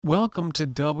Welcome to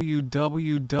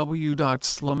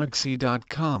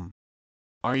www.slummoxy.com.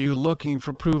 Are you looking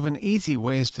for proven easy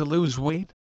ways to lose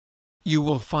weight? You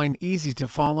will find easy to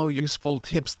follow useful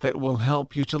tips that will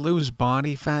help you to lose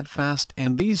body fat fast,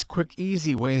 and these quick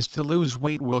easy ways to lose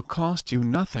weight will cost you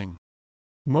nothing.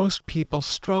 Most people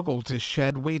struggle to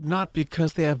shed weight not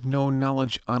because they have no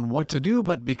knowledge on what to do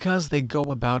but because they go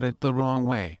about it the wrong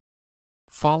way.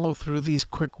 Follow through these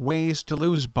quick ways to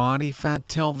lose body fat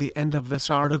till the end of this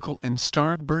article and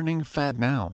start burning fat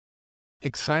now.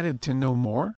 Excited to know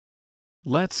more?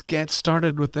 Let's get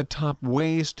started with the top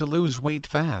ways to lose weight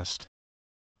fast.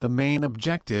 The main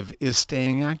objective is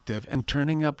staying active and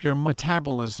turning up your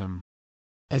metabolism.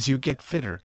 As you get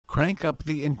fitter, crank up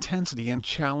the intensity and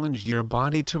challenge your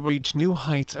body to reach new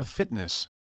heights of fitness.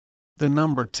 The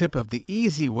number tip of the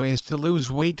easy ways to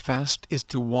lose weight fast is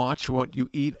to watch what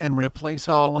you eat and replace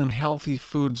all unhealthy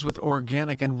foods with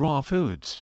organic and raw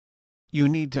foods. You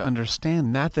need to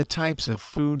understand that the types of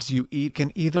foods you eat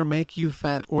can either make you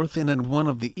fat or thin, and one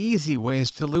of the easy ways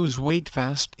to lose weight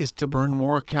fast is to burn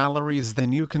more calories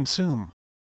than you consume.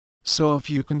 So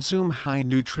if you consume high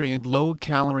nutrient low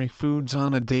calorie foods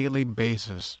on a daily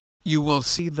basis, you will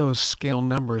see those scale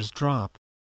numbers drop.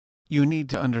 You need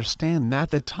to understand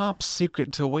that the top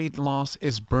secret to weight loss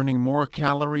is burning more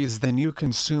calories than you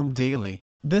consume daily.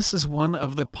 This is one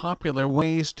of the popular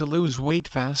ways to lose weight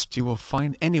fast you will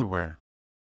find anywhere.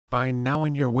 By now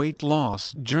in your weight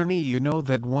loss journey, you know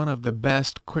that one of the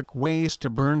best quick ways to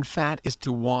burn fat is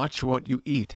to watch what you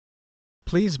eat.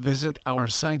 Please visit our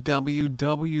site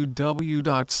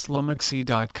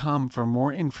www.slummoxy.com for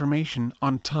more information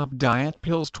on Top Diet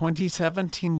Pills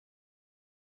 2017.